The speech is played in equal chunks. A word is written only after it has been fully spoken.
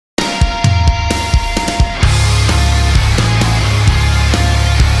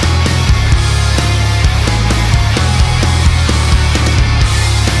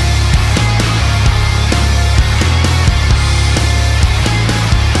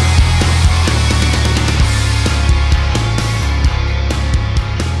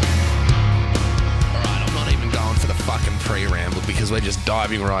just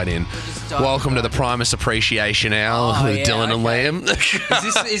diving right in. Welcome to the Primus Appreciation Hour with Dylan and Liam.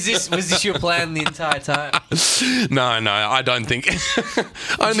 Was this your plan the entire time? No, I don't think. I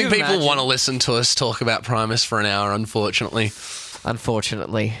don't think people want to listen to us talk about Primus for an hour, unfortunately.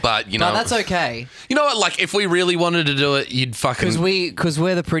 But that's okay. You know what? Like, if we really wanted to do it, you'd fucking... Because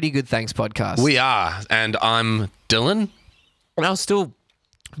we're the Pretty Good Thanks podcast. We are. And I'm Dylan. And I'll still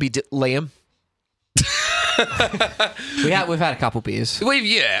be Liam. We've had a couple beers.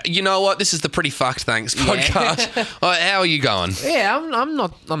 You know what? This is the Pretty Fucked Thanks podcast. How are you going? Yeah,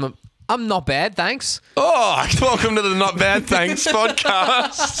 I'm not bad, thanks. Oh, welcome to the Not Bad Thanks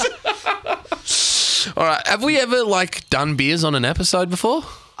podcast. All right, have we ever done beers on an episode before?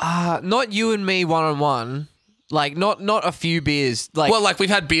 Not you and me one-on-one. Not a few beers. We've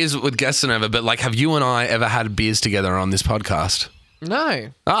had beers with guests and ever, but have you and I ever had beers together on this podcast? No.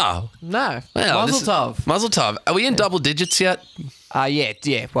 Oh. No. Well, Mazel tov. Mazel tov. Are we in double digits yet?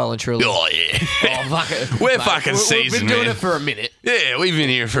 Yeah, well and truly. Oh, yeah. Oh, fuck it. We're fucking seasoned, We've been doing it for a minute. Yeah, we've been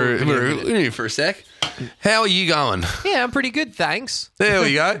here for a sec. How are you going? Yeah, I'm pretty good, thanks. There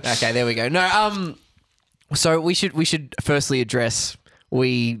we go. Okay, there we go. No, so we should firstly address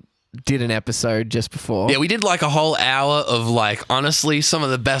we did an episode just before. Yeah, we did a whole hour of honestly some of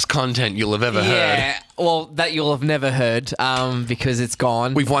the best content you'll have ever heard. Yeah, well, that you'll have never heard because it's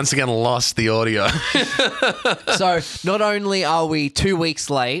gone. We've once again lost the audio. So not only are we 2 weeks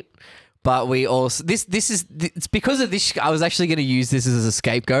late, but we also it's because of this. I was actually going to use this as a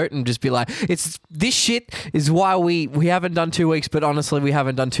scapegoat and just be like, this shit is why we haven't done 2 weeks. But honestly, we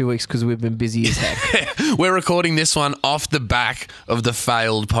haven't done 2 weeks because we've been busy as heck. We're recording this one off the back of the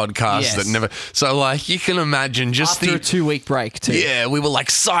failed podcast Yes. that never. So you can imagine just After a 2 week break too. Yeah, we were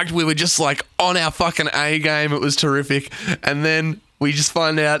psyched. We were just on our fucking A game. It was terrific, and then we just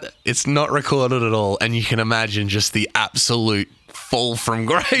find out it's not recorded at all, and you can imagine just the absolute fall from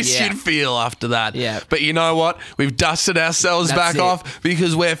grace Yeah. you'd feel after that. Yeah. But you know what? We've dusted ourselves That's back it. off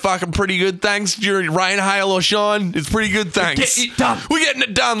because we're fucking pretty good. Thanks during rain, hail, or shine. It's pretty good. Thanks. Get it done. We're getting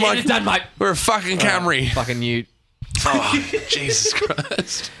it done. Get it done, mate. We're a fucking Camry. Fucking you. Oh, Jesus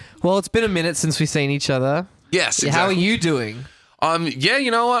Christ. Well, it's been a minute since we've seen each other. Yes. Exactly. How are you doing? Yeah,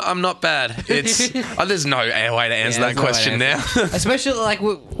 you know what? I'm not bad. It's there's no way to answer that question now. Especially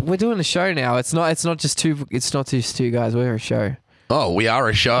we're doing a show now. It's not just two guys. We're a show. Oh, we are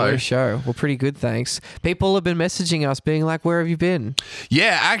a show. We're a show. We're pretty good, thanks. People have been messaging us being like, where have you been?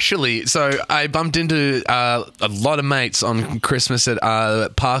 Yeah, actually. So I bumped into a lot of mates on Christmas at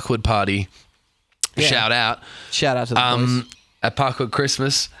Parkwood Party. Yeah. Shout out to the boys. at Parkwood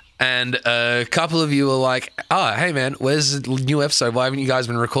Christmas. And a couple of you were like, oh, hey, man, where's the new episode? Why haven't you guys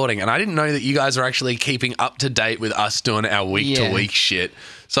been recording? And I didn't know that you guys are actually keeping up to date with us doing our week-to-week shit.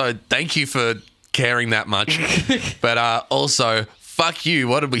 So thank you for caring that much. But also, fuck you.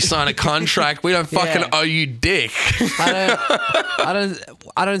 What did we sign a contract? We don't fucking owe you dick. I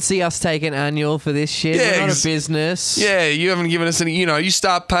don't see us taking annual for this shit. Yeah, We're not a business. Yeah, you haven't given us any, you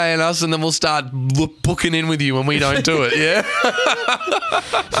start paying us and then we'll start booking in with you when we don't do it, yeah?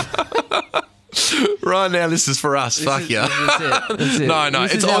 Right now, this is for us. Fuck yeah. That's it. No,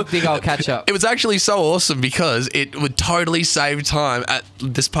 this it's is our all big old catch up. It was actually so awesome because it would totally save time at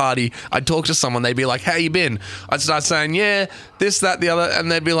this party. I'd talk to someone, they'd be like, how you been? I'd start saying, yeah, this, that, the other,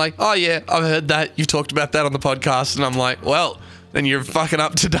 and they'd be like, oh yeah, I've heard that. You've talked about that on the podcast. And I'm like, well, then you're fucking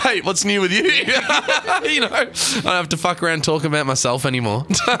up to date. What's new with you? I don't have to fuck around talking about myself anymore.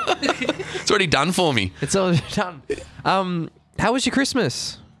 It's already done for me. It's all done. How was your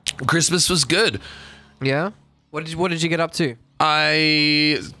Christmas? Christmas was good. Yeah? What did you get up to?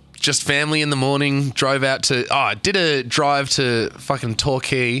 I just family in the morning, drove out to... Oh, I did a drive to fucking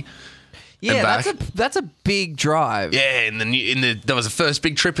Torquay. Yeah, that's a big drive. Yeah, that was the first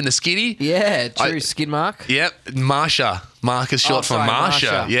big trip in the skiddy. Yeah, true. Skid mark. Yep, Marsha. Mark is short for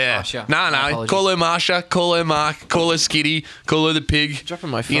Marsha. Yeah. Marsha. No. Call her Marsha, call her Mark, call her Skiddy, call her the pig. Dropping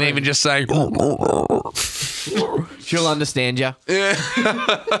my phone. You can even just say... She'll understand you.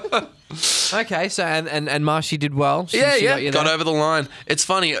 Yeah. Okay, so and Marshy did well. She got over the line. It's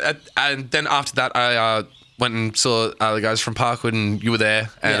funny. And then after that, I went and saw the guys from Parkwood, and you were there,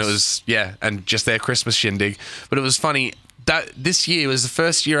 and It was and just their Christmas shindig. But it was funny that this year was the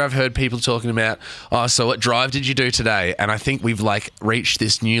first year I've heard people talking about, oh, so what drive did you do today? And I think we've reached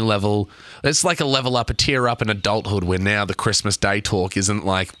this new level. It's like a level up, a tier up in adulthood, where now the Christmas Day talk isn't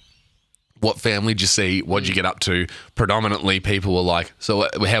what family did you see? What'd you get up to? Predominantly, people were like, so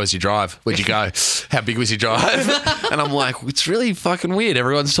how was your drive? Where'd you go? How big was your drive? And I'm like, it's really fucking weird.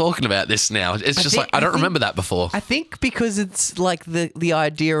 Everyone's talking about this now. It's just I don't remember that before. I think because it's like the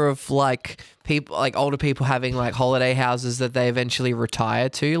idea of like people, like older people having like holiday houses that they eventually retire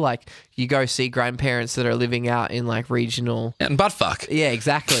to. Like you go see grandparents that are living out in like regional. And butt fuck. Yeah,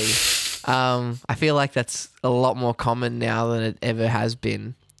 exactly. I feel like that's a lot more common now than it ever has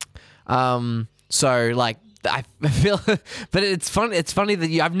been. So like I feel, but it's fun. It's funny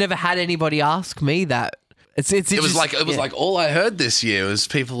that I've never had anybody ask me that. It was like all I heard this year was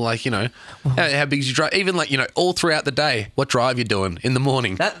people like, you know, how big is your drive? Even like, you know, all throughout the day, what drive you're doing in the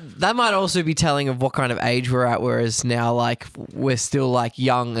morning. That might also be telling of what kind of age we're at. Whereas now, like we're still like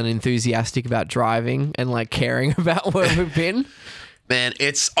young and enthusiastic about driving and like caring about where we've been. Man,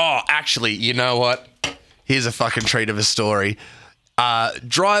 actually, you know what? Here's a fucking treat of a story.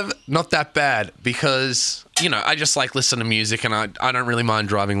 Drive, not that bad because, you know, I just like listen to music and I don't really mind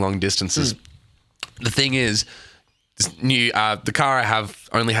driving long distances. The thing is, this new the car I have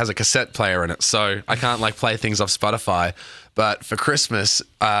only has a cassette player in it, so I can't like play things off Spotify. But for Christmas,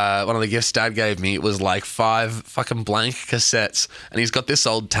 one of the gifts Dad gave me was like 5 fucking blank cassettes, and he's got this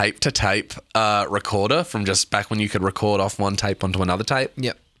old tape-to-tape recorder from just back when you could record off one tape onto another tape.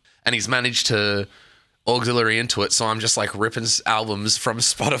 Yep. And he's managed to auxiliary into it, so I'm just like ripping albums from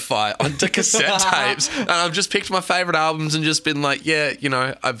Spotify onto cassette tapes, and I've just picked my favorite albums and just been like, yeah, you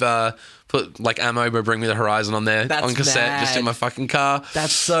know, I've put like Ammo by Bring Me the Horizon on there. That's on cassette, just in my fucking car.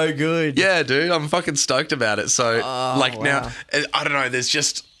 That's so good. Yeah, dude, I'm fucking stoked about it. So now, I don't know, there's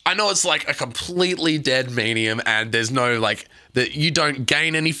just, I know it's like a completely dead medium, and there's no like that you don't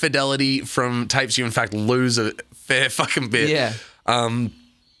gain any fidelity from tapes. You in fact lose a fair fucking bit. Yeah.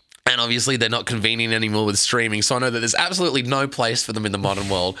 And obviously they're not convenient anymore with streaming, so I know that there's absolutely no place for them in the modern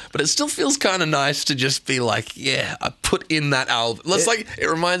world, but it still feels kind of nice to just be like, yeah, I put in that album. It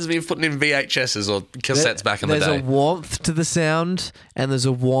reminds me of putting in VHSs or cassettes back in the day. There's a warmth to the sound, and there's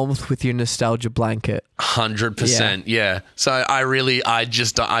a warmth with your nostalgia blanket. 100%, yeah. So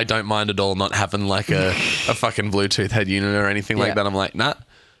I don't mind at all not having like a fucking Bluetooth head unit or anything like that. I'm like, nah.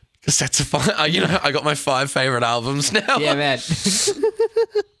 Cassettes are fine. You know, I got my 5 favorite albums now. Yeah, man.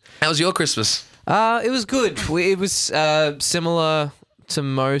 How was your Christmas? It was good. It was similar to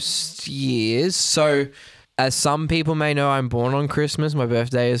most years. So, as some people may know, I'm born on Christmas. My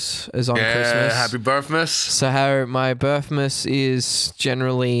birthday is on Christmas. Happy birthmas. So, how my birthmas is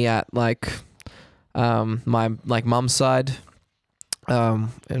generally at like my like mum's side,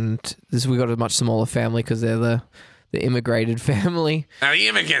 and we got a much smaller family because they're the immigrated family. The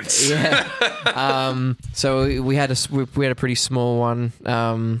immigrants. Yeah. So we had a pretty small one.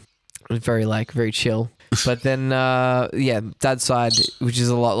 It was very chill. But then Dad's side, which is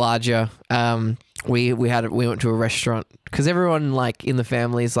a lot larger. We went to a restaurant because everyone like in the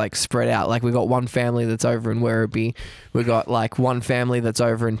family is like spread out. Like we got one family that's over in Werribee. We got like one family that's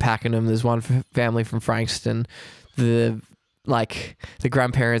over in Pakenham. There's one family from Frankston. The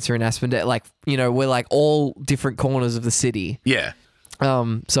grandparents are in Aspendale. Like, you know, we're like all different corners of the city. Yeah.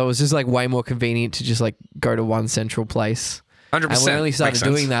 So it was just like way more convenient to just like go to one central place. 100%. And we only started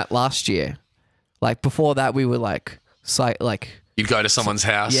doing that last year. Like before that, we were like you'd go to someone's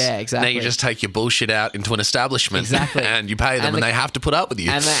house. Yeah, exactly. Now you just take your bullshit out into an establishment. Exactly. And you pay them and they have to put up with you.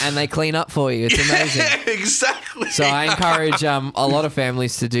 And they clean up for you. It's amazing. Exactly. So I encourage a lot of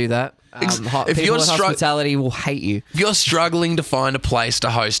families to do that. People in hospitality will hate you. If you're struggling to find a place to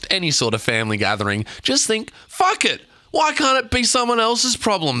host any sort of family gathering, just think, fuck it. Why can't it be someone else's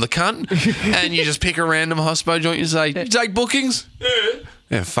problem, the cunt? And you just pick a random hospo joint and say, you take bookings?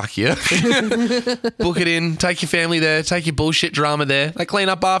 Yeah, fuck you. Book it in, take your family there, take your bullshit drama there. They clean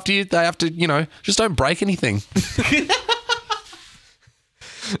up after you. They have to, you know, just don't break anything.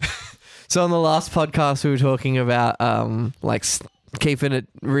 So on the last podcast, we were talking about keeping it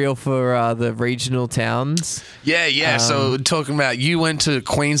real for the regional towns. Yeah. So we're talking about you went to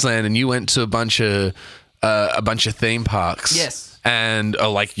Queensland and you went to a bunch of theme parks. Yes. And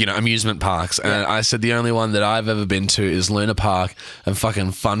amusement parks. And I said the only one that I've ever been to is Luna Park and fucking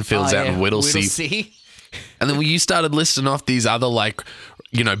Funfields out in Whittlesea. And then you started listing off these other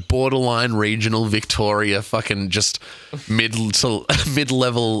borderline regional Victoria fucking just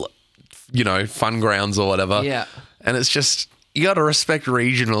mid-level, fun grounds or whatever. Yeah. And it's just, you got to respect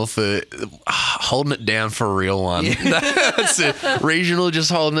regional for holding it down for a real one. Yeah. That's it. Regional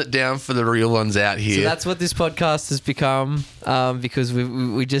just holding it down for the real ones out here. So that's what this podcast has become, because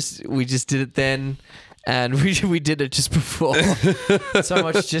we just did it then, and we did it just before. So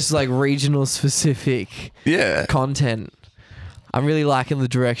much just like regional specific content. I'm really liking the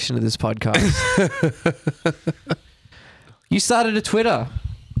direction of this podcast. You started a Twitter.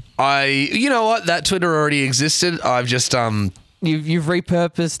 You know what? That Twitter already existed. I've just You've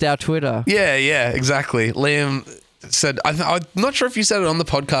repurposed our Twitter. Yeah, exactly. Liam said, I'm not sure if you said it on the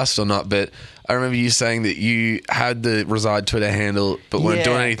podcast or not, but I remember you saying that you had the Reside Twitter handle, but weren't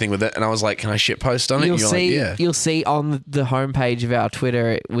doing anything with it. And I was like, can I shitpost on it? You'll see on the homepage of our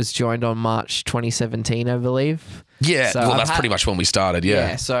Twitter, it was joined on March 2017, I believe. Yeah, So well, that's pretty much when we started.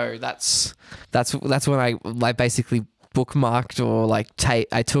 Yeah. So that's when I like basically bookmarked or like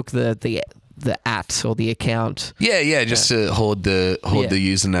I took the at or the account. Yeah, just to hoard the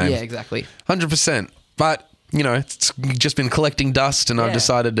username. Yeah, exactly. 100%. But, it's just been collecting dust and I've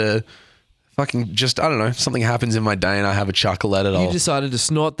decided to fucking just, I don't know, something happens in my day and I have a chuckle at it all. You decided to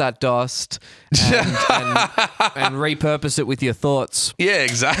snort that dust and repurpose it with your thoughts. Yeah,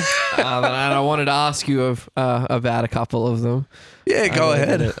 exactly. And I wanted to ask you about a couple of them. Yeah, go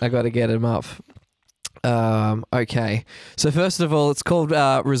ahead. I got to get them up. Okay. So first of all, it's called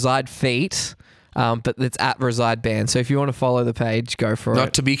Reside Feet, but it's at Reside Band. So if you want to follow the page, go for it.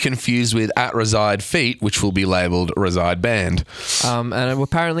 Not to be confused with at Reside Feet, which will be labelled Reside Band. And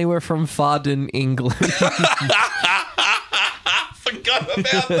apparently we're from Farden, England. Forgot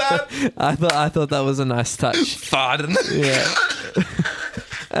about that. I thought that was a nice touch. Farden. Yeah.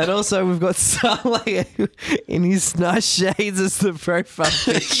 And also we've got Saleh in his nice shades as the profile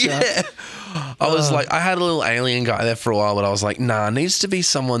picture. Yeah. I was like, I had a little alien guy there for a while, but I was like, nah, it needs to be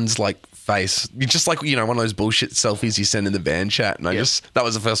someone's like face. You just like, one of those bullshit selfies you send in the band chat. And that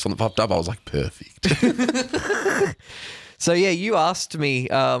was the first one that popped up. I was like, perfect. So yeah, you asked me,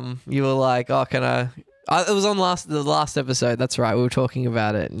 you were like, oh, can I it was on the last episode. That's right. We were talking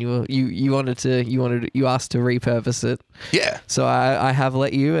about it, and you asked to repurpose it. Yeah. So I have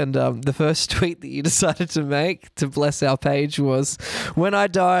let you, and the first tweet that you decided to make to bless our page was, "When I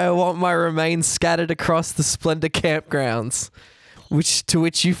die, I want my remains scattered across the Splendor campgrounds," to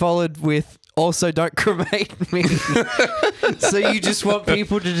which you followed with, "Also, don't cremate me." So you just want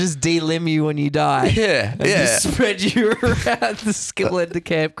people to just delimb you when you die. Yeah, and just spread you around the Splendor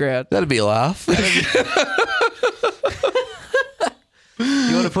campground. That'd be a laugh.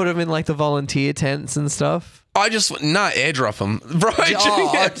 You want to put them in like the volunteer tents and stuff? Airdrop them, bro.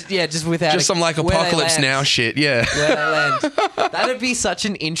 Just without just some like Apocalypse Now shit. Yeah, where they land. That'd be such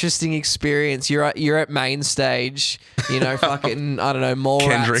an interesting experience. You're at main stage. Fucking I don't know,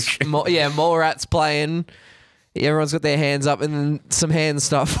 Kendrick. Mallrats playing. Everyone's got their hands up, and then some hands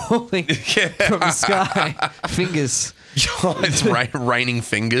start falling from the sky. Fingers. It's raining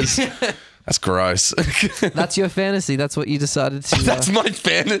fingers. That's gross. That's your fantasy. That's what you decided to. That's my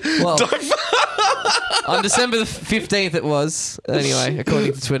fantasy. Well, on December the 15th it was. Anyway,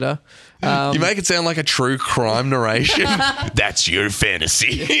 according to Twitter. You make it sound like a true crime narration. That's your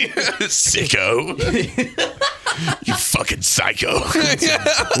fantasy. Sicko. You fucking psycho.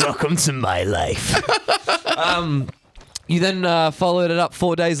 Welcome to my life. You then followed it up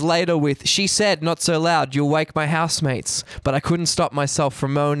 4 days later with, "She said, not so loud, you'll wake my housemates, but I couldn't stop myself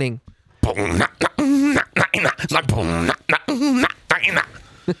from moaning."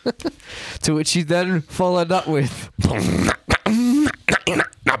 To which you then followed up with,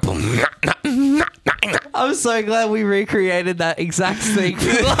 "I'm so glad we recreated that exact thing for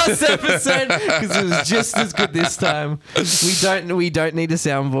the last episode because it was just as good this time. We don't need a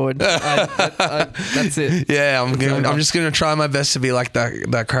soundboard. That's it." Yeah, I'm just gonna try my best to be like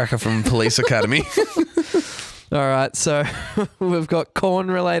that cracker from Police Academy. All right, so we've got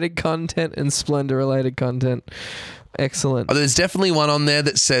corn-related content and Splendor-related content. Excellent. There's definitely one on there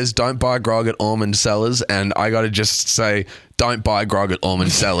that says, "Don't buy grog at Ormond Cellars," and I got to just say, don't buy grog at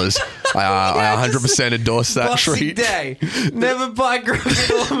Ormond Cellars. I 100% endorse that Boxing treat. Day. Never buy grog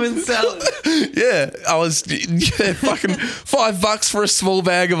at Ormond Cellars. Yeah, fucking $5 for a small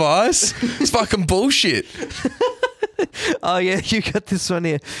bag of ice. It's fucking bullshit. Oh yeah, you got this one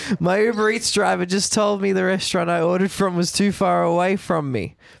here. "My Uber Eats driver just told me the restaurant I ordered from was too far away from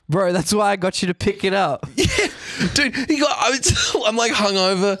me. Bro, that's why I got you to pick it up." Yeah, dude, I'm like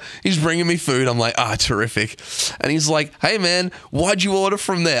hungover. He's bringing me food. I'm like, terrific. And he's like, "Hey man, why'd you order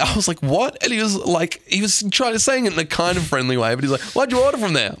from there?" I was like, "What?" And he was trying to saying it in a kind of friendly way, but he's like, "Why'd you order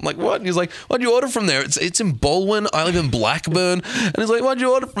from there?" I'm like, "What?" And he's like, "Why'd you order from there? It's in Baldwin. I live in Blackburn." And he's like, "Why'd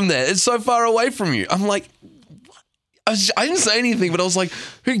you order from there? It's so far away from you." I'm like, I didn't say anything, but I was like,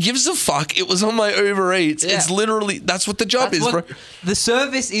 who gives a fuck? It was on my Uber Eats. Yeah. It's literally, that's what the job is, bro. The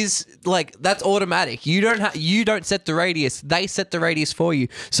service is like, that's automatic. You don't set the radius. They set the radius for you.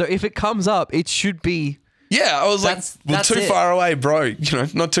 So if it comes up, it should be Yeah, I was That's too it. far away, bro. You know,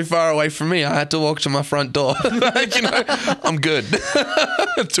 not too far away from me. I had to walk to my front door. You know, I'm good.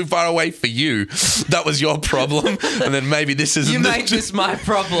 Too far away for you. That was your problem. And then maybe this isn't. You made this my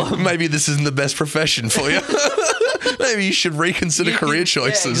problem. Maybe this isn't the best profession for you. Maybe you should reconsider career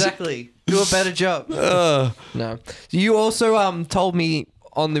choices. Yeah, exactly. Do a better job. No. You also told me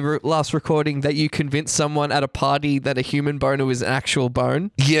on the last recording that you convinced someone at a party that a human boner was an actual bone.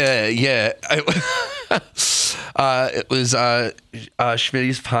 Yeah. It was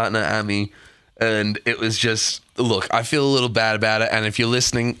Schmitty's partner, Amy, and it was just, look, I feel a little bad about it, and if you're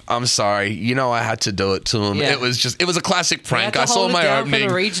listening, I'm sorry. You know I had to do it to him. Yeah. It was a classic prank. I I saw my opening.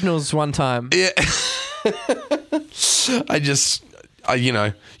 for the regionals one time. Yeah. You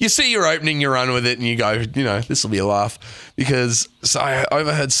know, you see your opening, you run with it, and you go, you know, this will be a laugh. Because I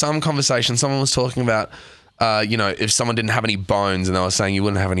overheard some conversation. Someone was talking about, you know, if someone didn't have any bones, and they were saying you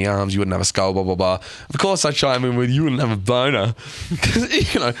wouldn't have any arms, you wouldn't have a skull, blah, blah, blah. Of course, I chime in with, you wouldn't have a boner.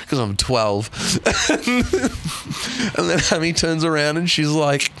 You know, because I'm 12. And then Amy turns around and she's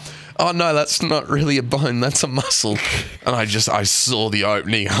like, oh no, that's not really a bone, that's a muscle. And I saw the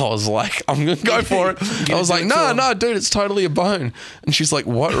opening. I was like, I'm gonna go for it. I was like, no, dude, it's totally a bone. And she's like,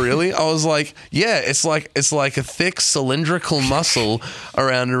 what, really? I was like, yeah, it's like a thick cylindrical muscle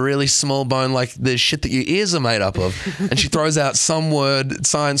around a really small bone, like the shit that your ears are made up of. And she throws out some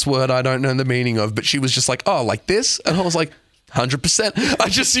science word I don't know the meaning of, but she was just like, oh, like this? And I was like, 100%. I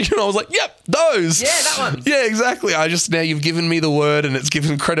just, you know, I was like, yep, those. Yeah, that one. Yeah, exactly. Now you've given me the word, and it's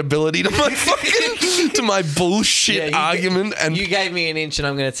given credibility to my to my bullshit argument. And you gave me an inch, and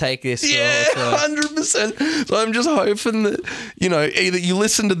I'm going to take this. yeah, 100%. So I'm just hoping that, you know, either you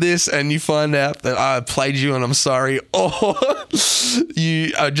listen to this and you find out that I played you and I'm sorry, or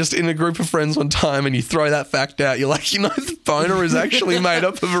you are just in a group of friends one time and you throw that fact out. You're like, you know, the boner is actually made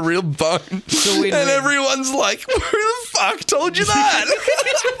up of a real bone. win-win. And everyone's like, who the fuck told you that?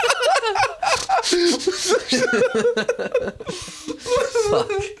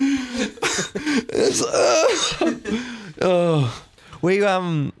 We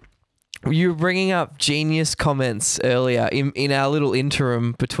you were bringing up genius comments earlier in our little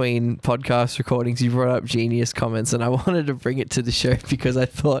interim between podcast recordings. You brought up genius comments, and I wanted to bring it to the show because I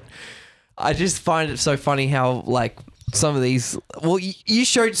just find it so funny how like some of these. Well, you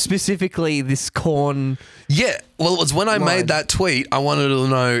showed specifically this corn. Yeah, well, it was when I Line. made that tweet, I wanted to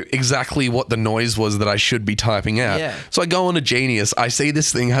know exactly what the noise was that I should be typing out. Yeah. So I go on to Genius. I see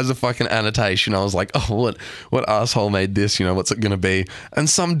this thing has a fucking annotation. I was like, oh, what asshole made this? You know, what's it going to be? And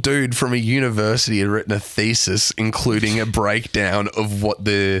some dude from a university had written a thesis, including a breakdown of what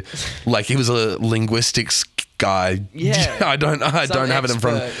he was a linguistics guy. Yeah. I don't have it in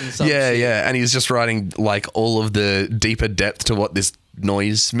front. Yeah. And he's just writing like all of the deeper depth to what this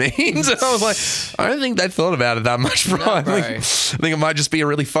noise means. And I was like, I don't think they thought about it that much, bro. No, bro. I think it might just be a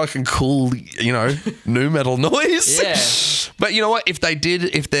really fucking cool, you know, nu metal noise. Yeah. But you know what? If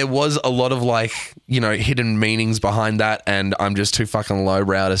there was a lot of like, you know, hidden meanings behind that, and I'm just too fucking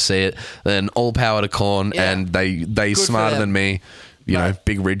lowbrow to see it, then all power to Korn, Yeah. and they for smarter them. than me. You know,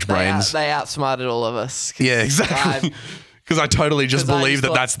 big ridge brains. They outsmarted all of us. Yeah, exactly. Because I totally just 'Cause I believe just that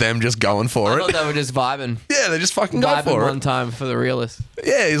thought- that's them just going for I it. thought they were just vibing. Yeah, they just fucking go Vibing for one it. time for the realists.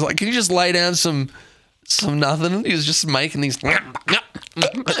 Yeah, he's like, can you just lay down some nothing? He was just making these.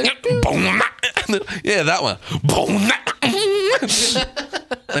 Yeah, that one.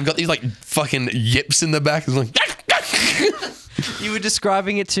 They've got these like fucking yips in the back. It's like. You were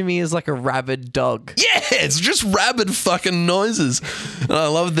describing it to me as like a rabid dog. Yeah, it's just rabid fucking noises. And I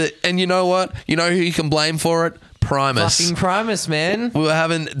love that. And you know what? You know who you can blame for it? Primus. Fucking Primus, man. We were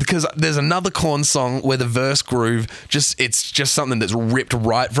having, because there's another Korn song where the verse groove it's just something that's ripped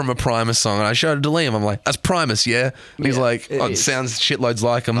right from a Primus song, and I showed it to Liam. I'm like, that's Primus, yeah? And he's Yeah, like, it it is. sounds shitloads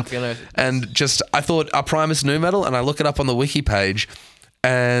like him. Fucking oath it And just, I thought, are Primus nu metal? And I look it up on the wiki page,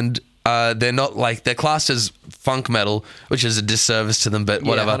 and they're not like, they're classed as funk metal, which is a disservice to them, but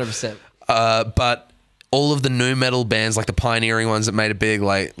whatever. 100%. But all of the nu metal bands, like the pioneering ones that made it big,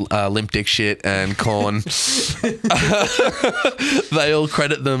 like Limp Dick Shit and Korn, they all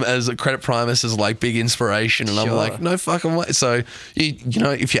credit Primus as like big inspiration, and I'm Sure. like, no fucking way. So you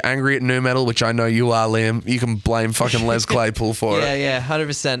know, if you're angry at nu metal, which I know you are, Liam, you can blame fucking Les Claypool for it. Yeah,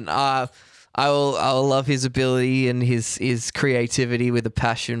 100%. I will love his ability and his creativity with a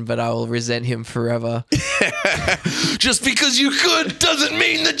passion, but I will resent him forever. Just because you could doesn't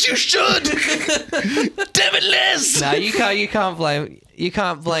mean that you should. Damn it, Les. No, you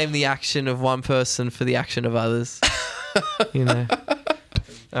can't blame the action of one person for the action of others. You know.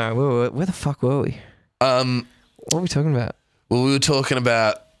 All right, where the fuck were we? What were we talking about? Well, we were talking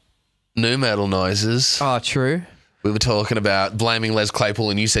about new metal noises. Oh, true. We were talking about blaming Les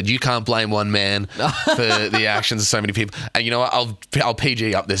Claypool, and you said you can't blame one man for the actions of so many people. And you know what? I'll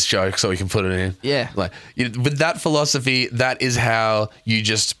PG up this joke so we can put it in. Yeah. Like with that philosophy, that is how you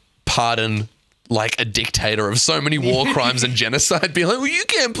just pardon like a dictator of so many war crimes and genocide. Be like, well, you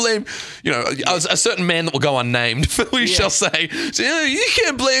can't blame, a certain man that will go unnamed. We shall say, so, you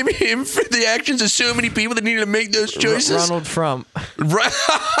can't blame him for the actions of so many people that need to make those choices. Ronald Trump. Right.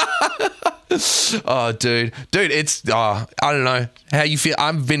 Oh, dude, it's I don't know how you feel.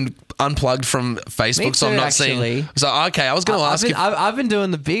 I've been unplugged from Facebook, Me so I'm too, not actually. seeing. So okay, I was going to ask you. I've been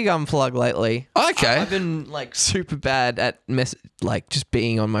doing the big unplug lately. Okay. I've been like super bad at just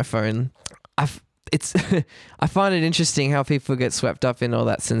being on my phone. I find it interesting how people get swept up in all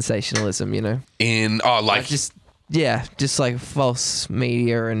that sensationalism. Just like false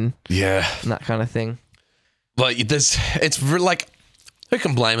media and that kind of thing. Like like. Who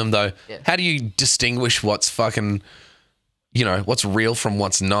can blame them though? Yeah. How do you distinguish what's fucking, what's real from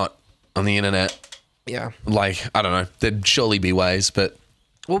what's not on the internet? Yeah. Like, I don't know. There'd surely be ways, but.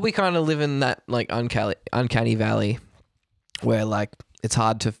 Well, we kind of live in that like uncanny valley where like it's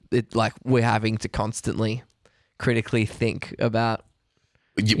hard to, we're having to constantly critically think about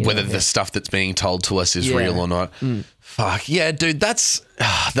whether the stuff that's being told to us is real or not. Fuck. Yeah, dude, that's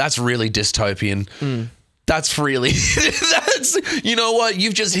really dystopian. That's really, you know what?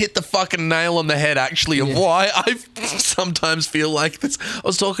 You've just hit the fucking nail on the head, actually, of why I sometimes feel like this. I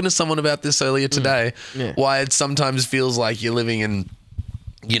was talking to someone about this earlier today. Why it sometimes feels like you're living in,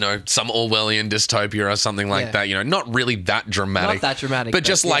 some Orwellian dystopia or something like that. Not really that dramatic. Not that dramatic. But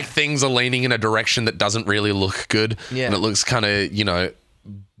just like things are leaning in a direction that doesn't really look good. Yeah. And it looks kind of,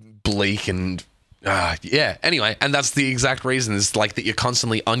 bleak and... anyway, and that's the exact reason is like that you're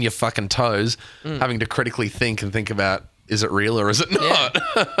constantly on your fucking toes, having to critically think and think about, is it real or is it not?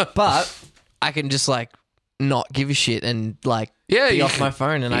 But I can just like not give a shit and like be off my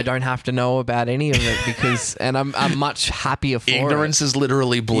phone and I don't have to know about any of it because, and I'm much happier for Ignorance is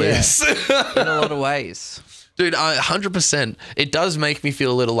literally bliss. Yeah. In a lot of ways. Dude, 100%. It does make me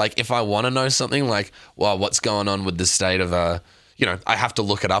feel a little like if I want to know something like, well, what's going on with the state of I have to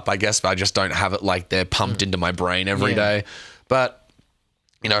look it up, I guess, but I just don't have it like they're pumped into my brain every day. But,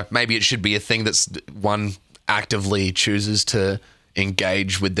 maybe it should be a thing that's one actively chooses to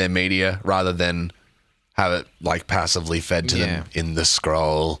engage with their media rather than have it like passively fed to them in the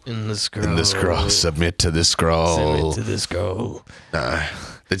scroll. In the scroll. Submit to the scroll. Submit to the scroll.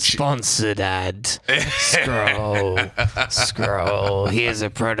 Sponsored ad. Scroll. Here's a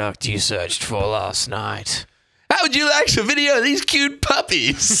product you searched for last night. How would you like some video of these cute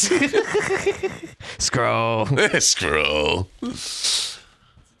puppies? Scroll. Scroll.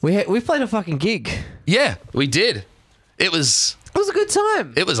 We played a fucking gig. Yeah, we did. It was a good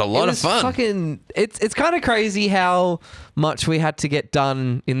time. It was a lot of fun. It's kind of crazy how much we had to get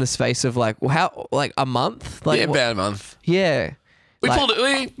done in the space of like a month. Like about a month. Yeah. We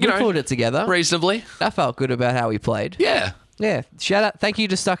pulled it together reasonably. I felt good about how we played. Yeah. Yeah. Shout out. Thank you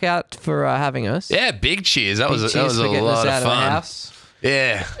to Stuck Out for having us. Yeah, big cheers. That was a for getting lot us out of fun. the house.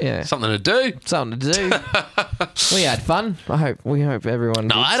 Yeah. Something to do. We had fun. We hope everyone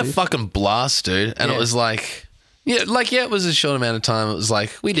did I had too. a fucking blast, dude. And it was like, it was a short amount of time. It was like,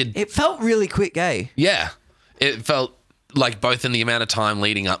 we did. It felt really quick, eh? Yeah. It felt like both in the amount of time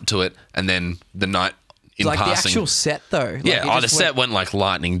leading up to it and then the night in like passing. The actual set, though. The set went like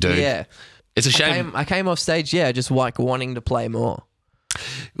lightning, dude. Yeah. It's a shame. I came off stage, just like wanting to play more.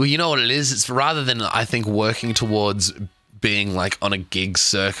 Well, you know what it is? It's rather than, I think, working towards being like on a gig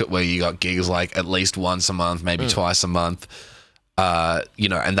circuit where you got gigs like at least once a month, maybe twice a month, and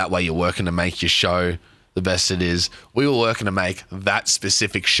that way you're working to make your show the best it is. We were working to make that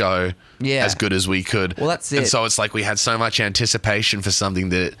specific show as good as we could. Well, that's it. And so it's like we had so much anticipation for something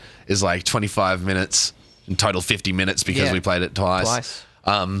that is like 25 minutes, in total 50 minutes because we played it twice.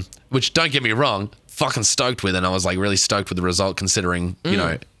 Which, don't get me wrong, fucking stoked with, and I was like really stoked with the result considering,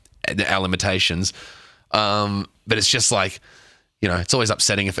 our limitations. But it's just like, it's always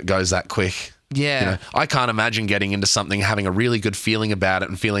upsetting if it goes that quick. Yeah. I can't imagine getting into something, having a really good feeling about it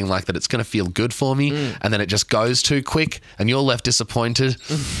and feeling like that it's going to feel good for me. And then it just goes too quick and you're left disappointed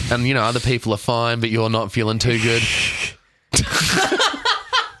and, other people are fine, but you're not feeling too good.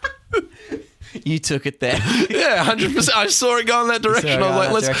 You took it there. Yeah, 100%. I saw it go in that direction.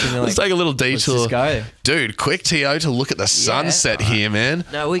 I was like, let's take a little detour. Let's just go. Dude, quick TO to look at the sunset here, man.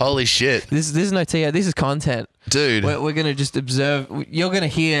 No, holy shit. This is no TO. This is content. Dude. We're gonna just observe. You're gonna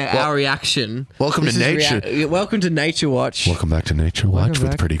hear our reaction. Welcome This to is nature. welcome to Nature Watch. Welcome back to Nature Watch Welcome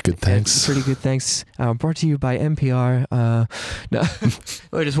with back. pretty good thanks. Pretty good thanks. Brought to you by NPR. No,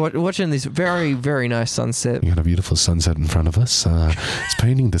 we're just watching this very, very nice sunset. We got a beautiful sunset in front of us. It's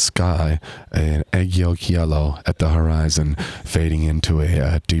painting the sky an egg yolk yellow at the horizon, fading into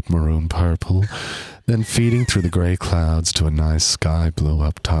a deep maroon purple, then feeding through the gray clouds to a nice sky blue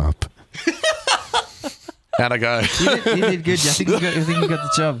up top. How'd I go? You did good. I think you got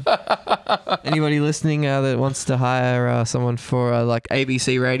the job. Anybody listening that wants to hire someone for like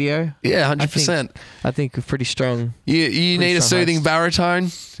ABC radio? Yeah, 100%. I think pretty strong. You need a strong soothing host. baritone?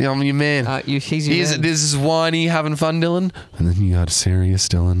 Yeah, I'm your man. He's your man. This is whiny, having fun, Dylan. And then you got serious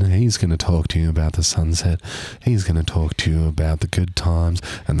Dylan. He's going to talk to you about the sunset. He's going to talk to you about the good times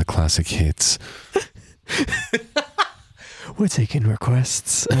and the classic hits. We're taking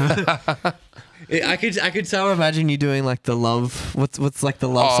requests. I could so imagine you doing like the love. What's like the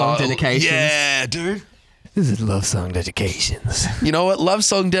love song dedications? Yeah, dude. This is love song dedications. You know what? Love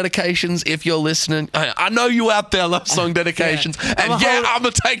song dedications, if you're listening. I know you out there, love song dedications. Yeah. And I'm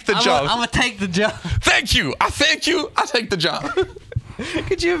going to take the job. I'm gonna take the job. Thank you. I thank you. I take the job.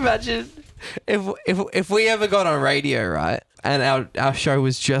 Could you imagine if we ever got on radio, right? And our show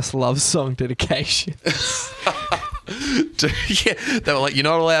was just love song dedications. Yeah, they were like, you're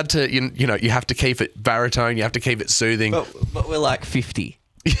not allowed to, you know, you have to keep it baritone, you have to keep it soothing. but we're like 50.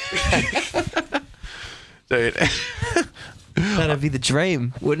 Dude, That'd be the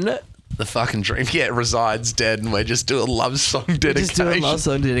dream, wouldn't it? the fucking dream. Yeah, it resides dead and we're just doing love song dedications. Just doing love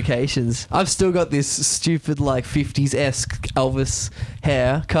song dedications. I've still got this stupid like 50s-esque Elvis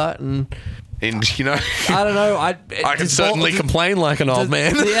haircut and And, you know, I don't know. I can certainly complain like an old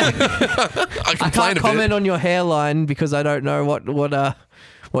man. Yeah. I I complain can't a comment bit. on your hairline because I don't know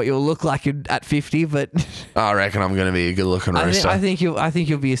what you'll look like at 50, but I reckon I'm going to be a good looking rooster. I think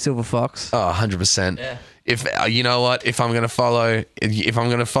you'll be a silver fox. Oh, 100%. Yeah. If you know what, if I'm going to follow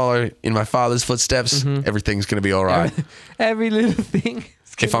in my father's footsteps, everything's going to be all right. Every little thing.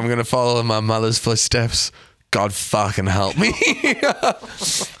 If I'm going to follow in my mother's footsteps, God fucking help me.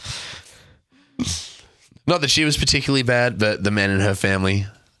 Not that she was particularly bad, but the men in her family,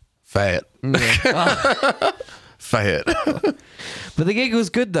 Fayette. Fayette. But the gig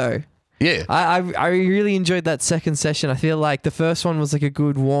was good though. Yeah. I really enjoyed that second session. I feel like the first one was like a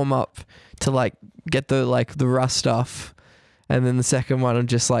good warm up to like get the rust off, and then the second one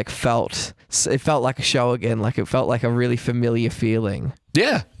just like felt like a show again. Like it felt like a really familiar feeling.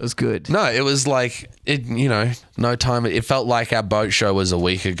 Yeah. It was good. No, it was like, no time. It felt like our boat show was a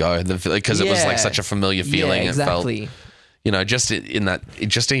week ago because it was like Yeah. such a familiar feeling. Yeah, exactly. It felt, just in that,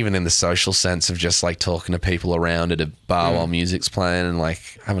 just even in the social sense of just like talking to people around at a bar while music's playing and like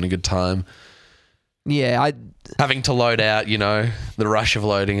having a good time. Yeah, Having to load out, the rush of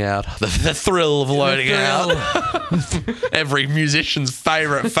loading out, the thrill of loading out. Every musician's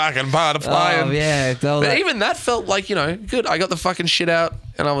favorite fucking part of playing. Oh yeah, But even that felt like, good. I got the fucking shit out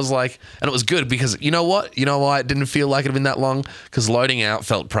and I was like, and it was good because you know what? You know why it didn't feel like it had been that long? Because loading out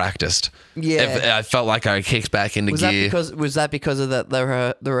felt practiced. Yeah. I felt like I kicked back into was gear. that because of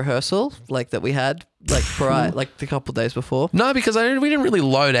the rehearsal like that we had like prior like the couple of days before? No, because we didn't really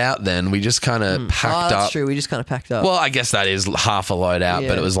load out then. We just kind of packed that's up. true. We just kind of packed up. Well, I guess that is half a load out,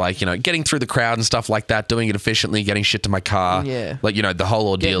 but Yeah. it was like, getting through the crowd and stuff like that, doing it efficiently, getting shit to my car. Yeah. Like, the whole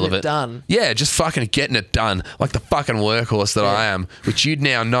ordeal Getting of it done. Yeah, just fucking getting it done. Like the fucking workhorse that I am, which you'd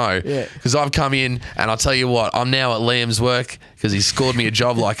now know. Yeah. Because I've come in and I'll tell you what, I'm now at Liam's work because he scored me a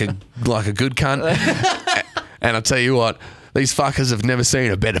job like a good cunt. And I'll tell you what, these fuckers have never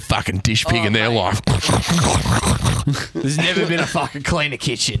seen a better fucking dish pig in their life. There's never been a fucking cleaner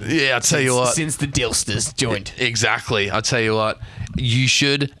kitchen. Yeah, I'll tell you what. Since the Dilsters joined. Exactly. I'll tell you what, you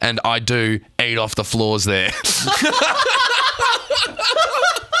should, and I do, eat off the floors there.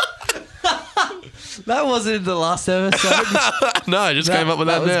 That wasn't in the last episode. No, I just came up with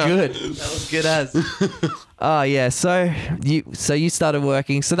that now. That was good as. Oh yeah, so you started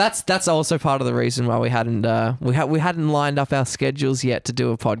working. So that's also part of the reason why we hadn't lined up our schedules yet to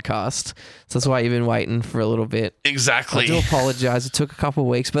do a podcast. So that's why you've been waiting for a little bit. Exactly. I do apologize. It took a couple of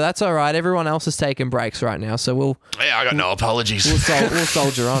weeks, but that's all right. Everyone else is taking breaks right now, so we'll Yeah, I got no apologies.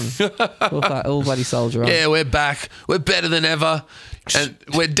 soldier on. We'll bloody soldier on. Yeah, we're back. We're better than ever. And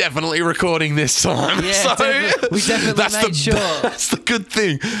we're definitely recording this time. Yeah, we definitely made sure. That's the good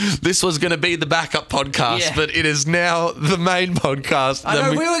thing. This was going to be the backup podcast, Yeah. but it is now the main podcast. I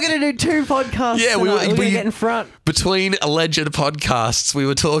know, we were going to do 2 podcasts. Yeah, we tonight. were- We're going we- to get in front. Between alleged podcasts, we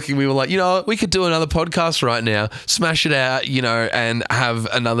were talking. We were like, you know what? We could do another podcast right now, smash it out, you know, and have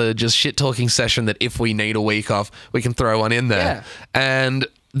another just shit talking session that if we need a week off, we can throw one in there. Yeah. And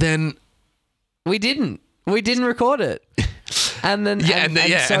then We didn't record it. And then and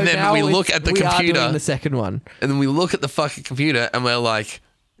then now we look at the we computer. are doing the second one. And then we look at the fucking computer and we're like,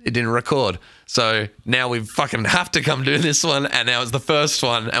 it didn't record. So now we fucking have to come do this one. And now it's the first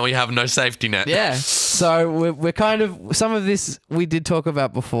one and we have no safety net. Yeah. So we're kind of, some of this we did talk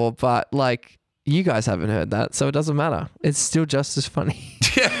about before, but like you guys haven't heard that, so it doesn't matter. It's still just as funny.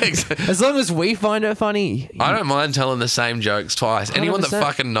 Yeah, exactly. As long as we find it funny. I don't mind telling the same jokes twice. Anyone that 100%.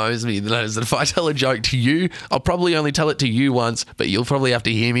 fucking knows me knows that if I tell a joke to you, I'll probably only tell it to you once, but you'll probably have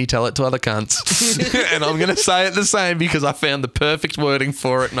to hear me tell it to other cunts. And I'm going to say it the same because I found the perfect wording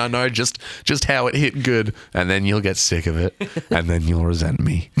for it and I know just how it hit good. And then you'll get sick of it and then you'll resent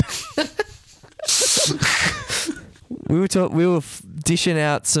me. We were dishing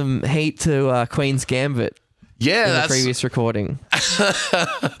out some heat to Queen's Gambit Yeah, in the that's previous recording.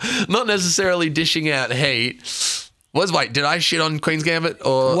 not necessarily dishing out hate. Wait, did I shit on Queen's Gambit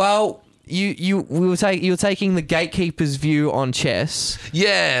or Well, you were taking the gatekeeper's view on chess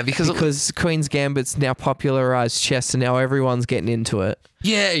yeah, because Queen's Gambit's now popularized chess, and now everyone's getting into it.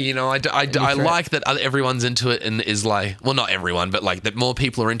 yeah, you know, I like that everyone's into it and is like, well, not everyone, but like that more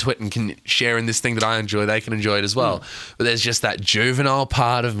people are into it and can share in this thing that I enjoy, they can enjoy it as well. But there's just that juvenile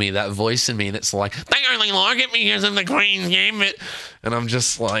part of me, that voice in me that's like, they only like it because of the Queen's Gambit. And I'm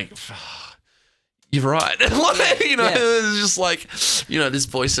just like, you're right. Like, you know, Yeah. it's just like, you know, this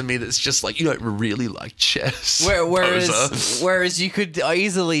voice in me that's just like, you don't really like chess. Poser. Whereas you could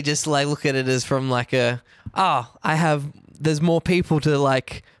easily just like look at it as from like there's more people to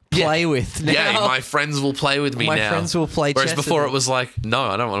like play with now. Yeah, my friends will play with me My now. friends will play Whereas chess with before me. it was like, no,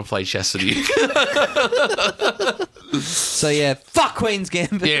 I don't want to play chess with you. So yeah, fuck Queen's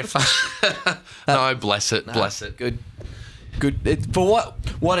Gambit. Yeah. No, bless it. Bless it. Good. For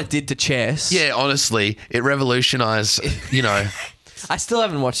what it did to chess. Yeah, honestly, it revolutionized, you know. I still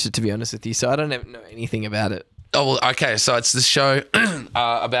haven't watched it, to be honest with you, so I don't even know anything about it. Oh, well, okay. So it's this show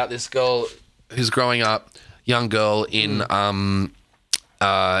about this girl who's growing up, young girl in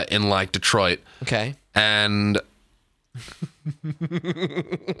like Detroit. Okay. And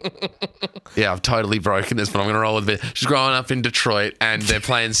yeah, I've totally broken this, but I'm gonna roll with it. She's growing up in Detroit, and they're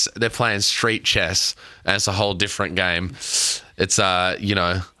playing street chess, and it's a whole different game. It's you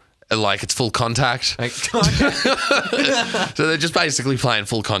know, like it's full contact. So they're just basically playing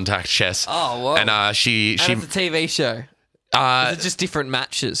full contact chess. Oh, whoa. And she And it's a TV show. Is it just different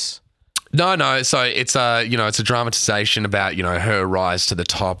matches? No. So it's you know, it's a dramatization about, you know, her rise to the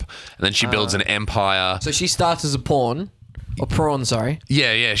top, and then she builds an empire. So she starts as a pawn, or prawn, sorry.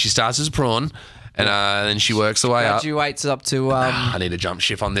 Yeah. She starts as a prawn, and then she works her way up. Graduates up to I need to jump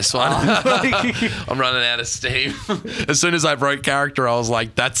ship on this one. I'm running out of steam. As soon as I broke character, I was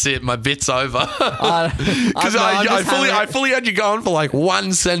like, "That's it, my bit's over." Because I fully had you going for like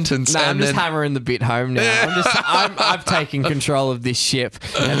one sentence. No, I'm and just then, hammering the bit home now. I've taken control of this ship,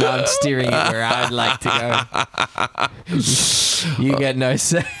 and I'm steering it where I'd like to go. You get no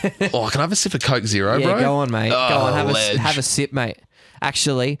say. oh, can I have a sip of Coke Zero, Yeah, bro? go on, mate. Oh, Go on, ledge. have a sip, mate.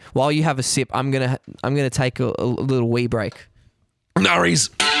 Actually, while you have a sip, I'm gonna take a little wee break. Nurries.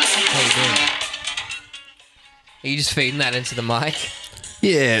 How you doing? Are you just feeding that into the mic?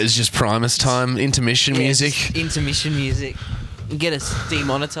 Yeah, it's just Primus time, intermission music. Yes, intermission music. Get us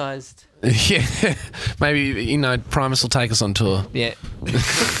demonetized. Yeah, maybe, you know, Primus will take us on tour. Yeah.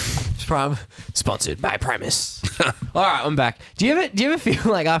 Sponsored by Primus. All right, I'm back. Do you ever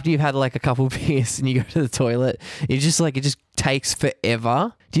feel like after you've had like a couple beers and you go to the toilet, it just takes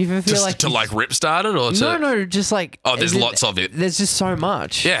forever? Do you ever feel Just like to like rip start it or to... No, just like Oh, there's lots of it. There's just so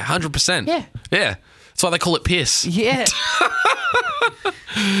much. Yeah, 100%. Yeah. Yeah. That's why they call it piss. Yeah.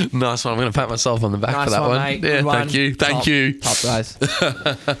 Nice one. I'm going to pat myself on the back Nice for that one. mate. Yeah, Good one. thank you. Thank Top- you. Top guys.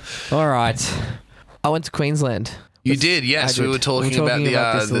 All right. I went to Queensland. You did, yes. I We did. were talking We were talking about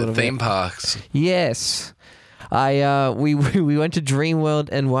about this a the little theme bit. parks. Yes. We went to Dreamworld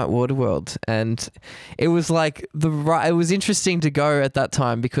and Whitewater World, and it was like it was interesting to go at that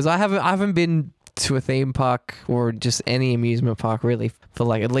time because I haven't been to a theme park or just any amusement park really for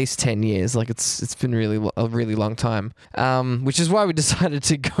like at least 10 years. Like it's been a really long time. Which is why we decided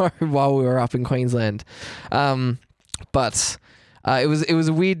to go while we were up in Queensland. But It was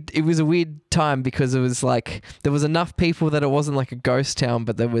a weird time because it was like there was enough people that it wasn't like a ghost town,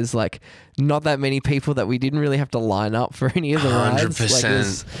 but there was like not that many people that we didn't really have to line up for any of the rides.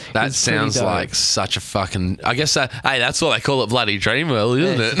 100%. That sounds like such a fucking. I guess hey, that's what they call it, bloody Dreamworld,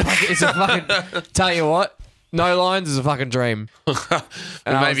 isn't it? It's a fucking. Tell you what, no lines is a fucking dream.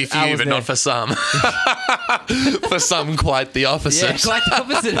 Maybe for you, but not for some. For some, quite the opposite. Yeah, quite the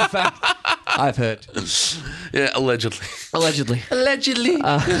opposite. In fact, I've heard. Yeah, allegedly. Allegedly.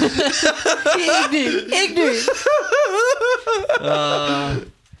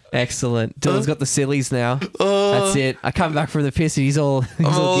 Ignorant. Excellent. Dylan's got the sillies now. That's it. I come back from the piss and he's all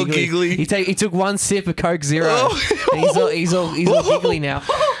giggly. He took one sip of Coke Zero. And he's all giggly now.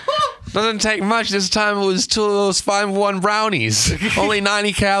 Doesn't take much. This time it was 2 of those 5-1 brownies. Only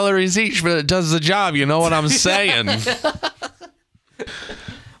 90 calories each, but it does the job. You know what I'm saying? What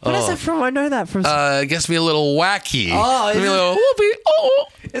is that from? I know that from. It gets me a little wacky. Oh, Gets me a little whoopee. Oh.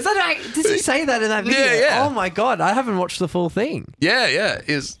 Is that right? Does he say that in that video? Yeah. Oh my god, I haven't watched the full thing. Yeah.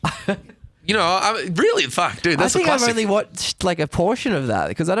 Is you know, really, fuck, dude. That's I think a classic. I've only watched like a portion of that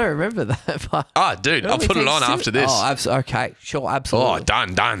because I don't remember that. But Oh, dude, I'll put it on after this. Oh, okay, sure, absolutely. Oh,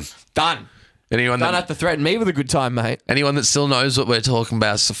 done. Done. Anyone Don't that have to threaten me with a good time, mate. anyone that still knows what we're talking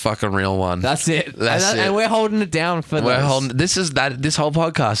about is a fucking real one. That's it. That's it. And we're holding it down for We're those. holding this whole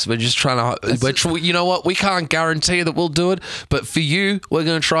podcast. We're just trying to. You know what? We can't guarantee that we'll do it, but for you, we're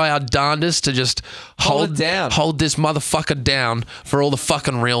going to try our darndest to just Hold it down. hold this motherfucker down for all the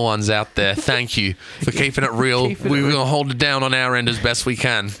fucking real ones out there. Thank you for keeping it real. Keeping it We're real. going to hold it down on our end as best we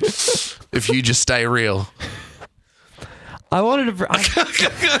can. If you just stay real. I wanted to.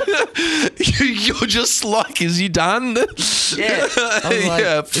 You're just like, is you done? Yeah. I was like,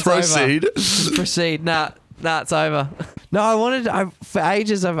 Yeah, it's proceed. over. Proceed. Nah, it's over. No, for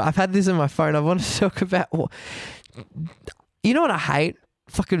ages, I've had this on my phone. I wanted to talk about. You know what I hate?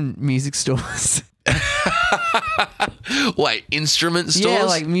 Fucking music stores. Wait, instrument stores? Yeah,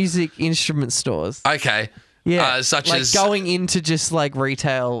 like music instrument stores. Okay. Yeah, such like as going into just like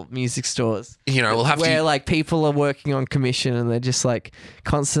retail music stores. You know, we'll have where to. like people are working on commission and they're just like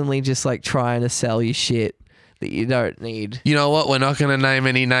constantly just like trying to sell you shit that you don't need. You know what? We're not going to name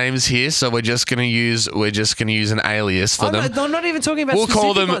any names here, so we're just going to use an alias for them. I'm not even talking about. We'll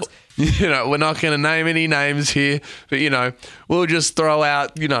call them. ones. You know, we're not going to name any names here, but you know, we'll just throw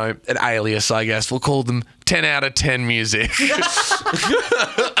out an alias. I guess we'll call them 10 out of 10 music.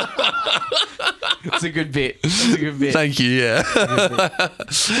 It's a good bit. It's a good bit. Thank you. Yeah.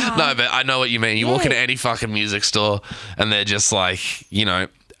 No, but I know what you mean. You walk into any fucking music store, and they're just like, you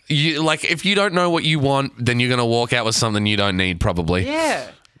like if you don't know what you want, then you're gonna walk out with something you don't need, probably. Yeah,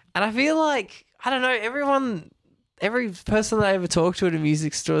 and I feel like I don't know. Every person that I ever talked to at a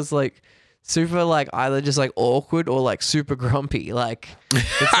music store is like super like either just like awkward or like super grumpy. Like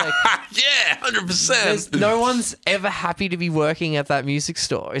it's like Yeah, 100%. no one's ever happy to be working at that music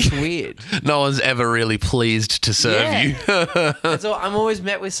store. It's weird. No one's ever really pleased to serve you. So I'm always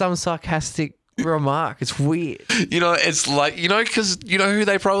met with some sarcastic remark. It's weird. It's like, because you know who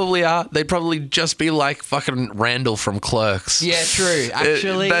they probably are? They'd probably just be like fucking Randall from Clerks. Yeah, true.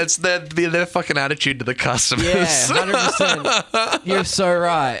 Actually, That's their fucking attitude to the customers. yeah, 100%. You're so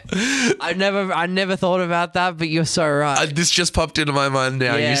right. I never thought about that, but you're so right. This just popped into my mind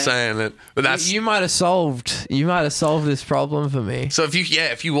now. Yeah. You saying it, but that's you might have solved this problem for me. so.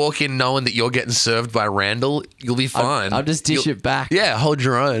 If you walk in knowing that you're getting served by Randall, you'll be fine. I'll just dish it back. Yeah, hold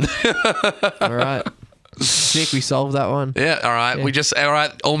your own. All right. Sick. We solved that one. Yeah, all right. Yeah. All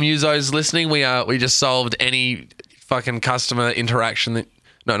right. All musos listening, we just solved any fucking customer interaction.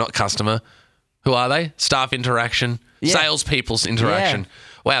 No, not customer. Who are they? Staff interaction. Yeah. Salespeople's interaction.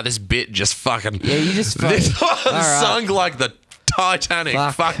 Wow, this bit just fucking. Yeah, you just. This one All right. sung like the Titanic.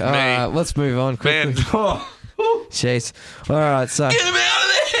 Fuck me, All right, let's move on quickly. man. Oh. Jeez. All right. So. Get him out of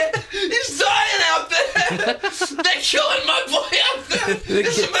there! He's dying out there! They're killing my boy out there!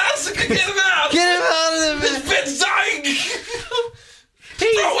 It's a massacre! Get him out! Get him out of there, This man. bit's dying!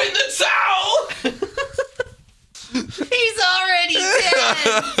 Throw in the towel! He's already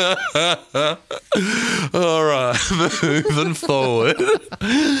dead. All right, moving forward.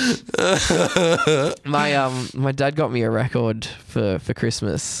 My dad got me a record for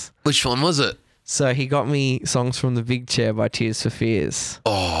Christmas. Which one was it? So he got me Songs from the Big Chair by Tears for Fears.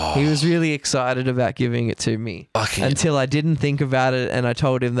 Oh, He was really excited about giving it to me fucking. until I didn't think about it and I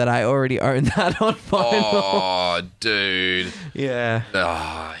told him that I already owned that on vinyl. Oh, dude. Yeah.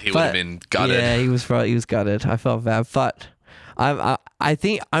 Oh, he would have been gutted. Yeah, he was gutted. I felt bad, but I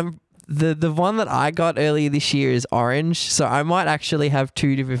think the one that I got earlier this year is orange, so I might actually have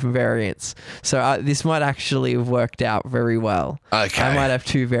two different variants. So this might actually have worked out very well. Okay. I might have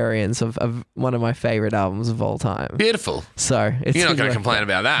two variants of one of my favorite albums of all time. Beautiful. So it's You're not gonna going to work complain out.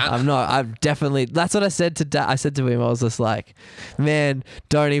 about that. I'm not. I'm definitely. That's what I said to I said to him. I was just like, man,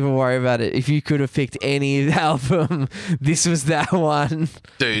 don't even worry about it. If you could have picked any album, this was that one.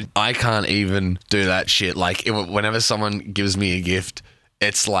 Dude, I can't even do that shit. Like, whenever someone gives me a gift,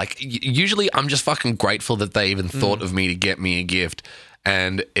 it's like, usually I'm just fucking grateful that they even thought of me to get me a gift.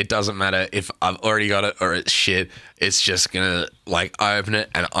 And it doesn't matter if I've already got it or it's shit. It's just gonna, like, I open it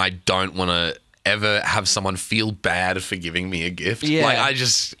and I don't want to ever have someone feel bad for giving me a gift. Yeah. Like,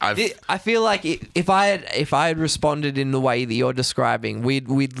 I feel like if I had responded in the way that you're describing, we'd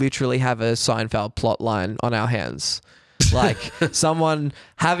literally have a Seinfeld plot line on our hands, like someone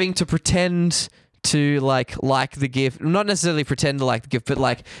having to pretend to like the gift, not necessarily pretend to like the gift, but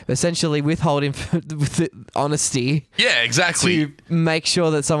like essentially withholding with the honesty. Yeah, exactly. To make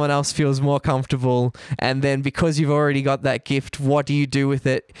sure that someone else feels more comfortable, and then because you've already got that gift, what do you do with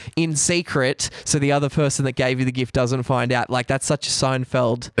it in secret so the other person that gave you the gift doesn't find out? Like, that's such a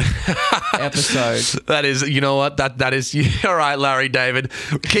Seinfeld episode. That is, you know what? That is, all right, Larry David.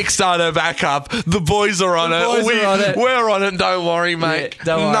 Kickstarter back up. The boys are on it. We're on it. Don't worry, mate. Yeah,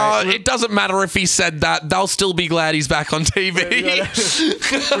 don't worry. No, it doesn't matter if he said that. They'll still be glad he's back on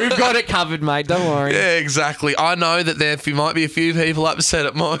TV. We've got it covered, mate. Don't worry. Yeah, exactly. I know that there might be a few people upset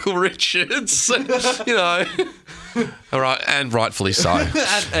at Michael Richards. You know. All right, and rightfully so.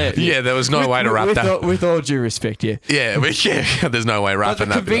 Yeah, there was no way to wrap that. With all due respect, yeah. Yeah, there's no way wrapping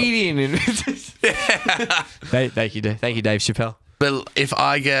that. Comedian. Thank you, Dave Chappelle. But if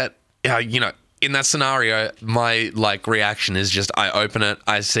I get, you know, in that scenario, my like reaction is just I open it,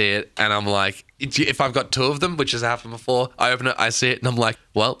 I see it, and I'm like, if I've got two of them, which has happened before, I open it, I see it, and I'm like,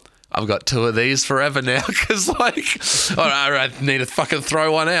 well, I've got two of these forever now, because like, I need to fucking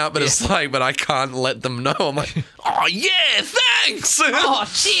throw one out, but it's like, but I can't let them know. I'm like, oh yeah, thanks. Oh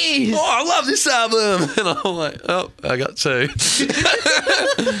jeez. Oh, I love this album, and I'm like, oh, I got two.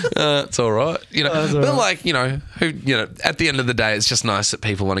 It's all right, you know. But like, you know, at the end of the day, it's just nice that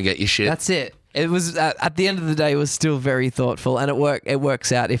people want to get your shit. That's it. It was at the end of the day, it was still very thoughtful, and it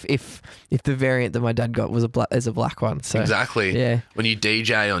works out if the variant that my dad got was a black one. So exactly. Yeah. When you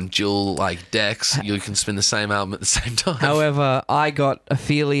DJ on dual like decks, you can spin the same album at the same time. However, I got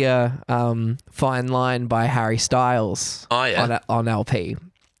Ophelia, Fine Line by Harry Styles. Oh, yeah. on LP.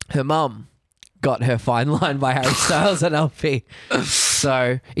 Her mum got her Fine Line by Harry Styles on LP.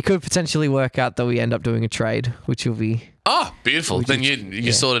 So it could potentially work out that we end up doing a trade, which will be. Oh, beautiful. Then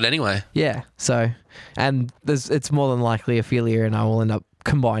you sorted anyway. Yeah. So, and it's more than likely Ophelia and I will end up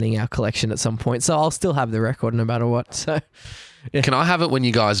combining our collection at some point. So I'll still have the record no matter what. So, yeah. Can I have it when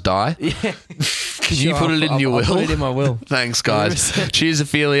you guys die? Yeah. Can you put it in your will? I'll put it in my will. Thanks, guys. Cheers,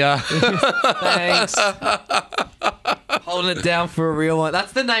 Ophelia. Thanks. Holding it down for a real one.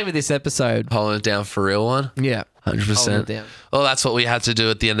 That's the name of this episode. Holding it down for a real one? Yeah. 100%. Well, that's what we had to do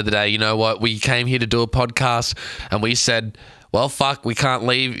at the end of the day. You know what? We came here to do a podcast and we said, well, fuck, we can't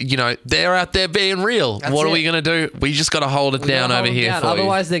leave. You know, they're out there being real. What are we going to do? We just got to hold it down over here for you.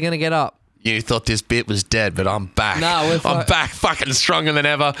 Otherwise, they're going to get up. You thought this bit was dead, but I'm back. No, I'm back fucking stronger than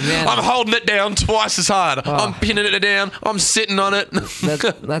ever. Man. I'm holding it down twice as hard. Oh. I'm pinning it down. I'm sitting on it.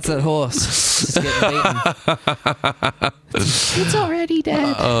 That's that horse. It's getting beaten. It's already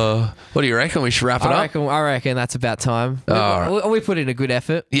dead. What do you reckon? We should wrap it up? I reckon that's about time. All We put in a good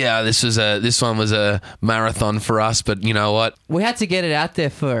effort. Yeah, this one was a marathon for us, but you know what? We had to get it out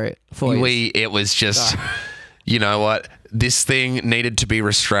there for you. It was just, you know what? This thing needed to be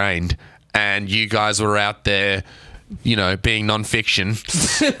restrained. And you guys were out there, you know, being non-fiction.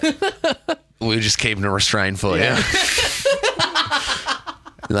 We were just keeping it restrained for you.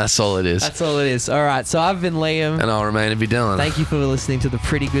 That's all it is. That's all it is. All right. So I've been Liam. And I'll remain to be Dylan. Thank you for listening to the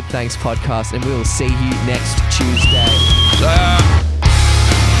Pretty Good Thanks podcast. And we will see you next Tuesday.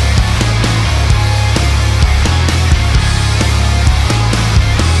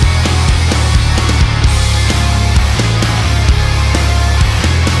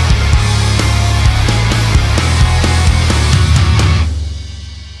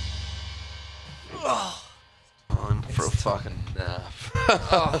 Time for a fucking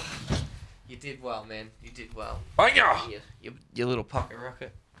nap. You did well, man. You did well. Thank you. Your little pocket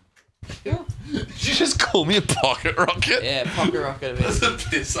rocket. Did you just call me a pocket rocket? Yeah, pocket rocket. That's a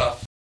piss off.